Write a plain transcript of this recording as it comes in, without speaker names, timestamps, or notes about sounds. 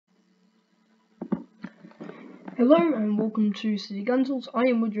Hello and welcome to City Gunsels. I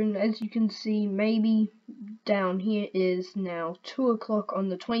am Woodron. As you can see, maybe down here is now 2 o'clock on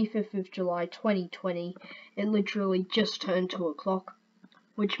the 25th of July 2020. It literally just turned 2 o'clock,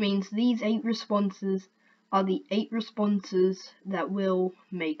 which means these 8 responses are the 8 responses that will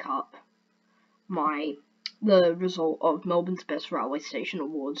make up the result of Melbourne's Best Railway Station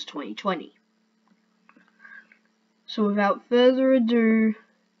Awards 2020. So without further ado,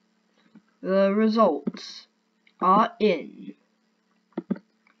 the results are in.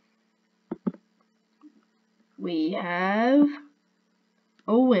 We have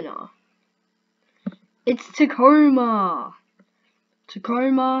a winner. It's Tacoma.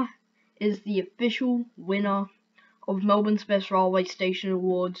 Tacoma is the official winner of Melbourne's Best Railway Station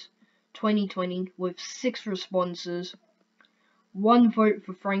Awards 2020 with 6 responses, 1 vote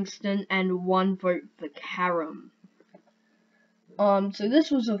for Frankston and 1 vote for Carrum. So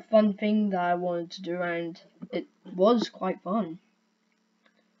this was a fun thing that I wanted to do, and it was quite fun.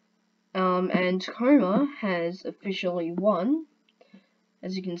 And Tacoma has officially won.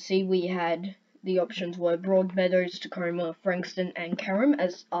 As you can see, we had the options were Broadmeadows, Tacoma, Frankston, and Carrum,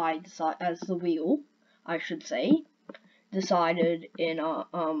 as the wheel, I should say, decided in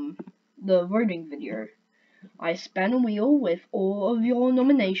the voting video. I span a wheel with all of your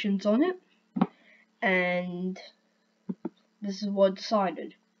nominations on it, and this is what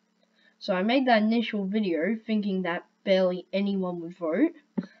decided. So I made that initial video thinking that barely anyone would vote.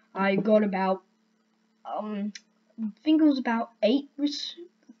 I got about, I think it was about 8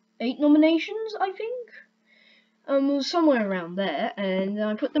 nominations, I think. It was somewhere around there, and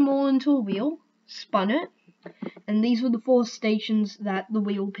I put them all into a wheel, spun it, and these were the 4 stations that the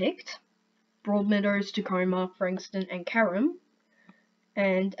wheel picked: Broadmeadows, Tacoma, Frankston, and Carrum.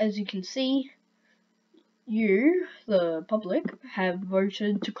 And as you can see, you, the public, have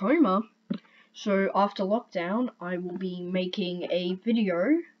voted Tacoma. So after lockdown, I will be making a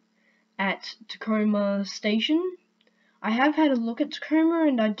video at Tacoma Station. I have had a look at Tacoma,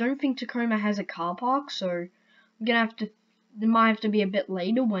 and I don't think Tacoma has a car park, so I'm gonna have to. It might have to be a bit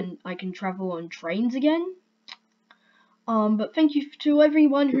later when I can travel on trains again. But thank you to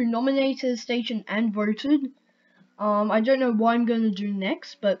everyone who nominated the station and voted. I don't know what I'm gonna do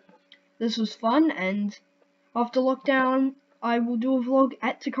next, but this was fun, and after lockdown, I will do a vlog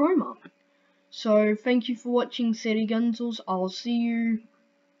at Tacoma. So thank you for watching City Gunsels. I'll see you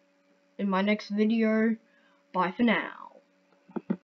in my next video. Bye for now.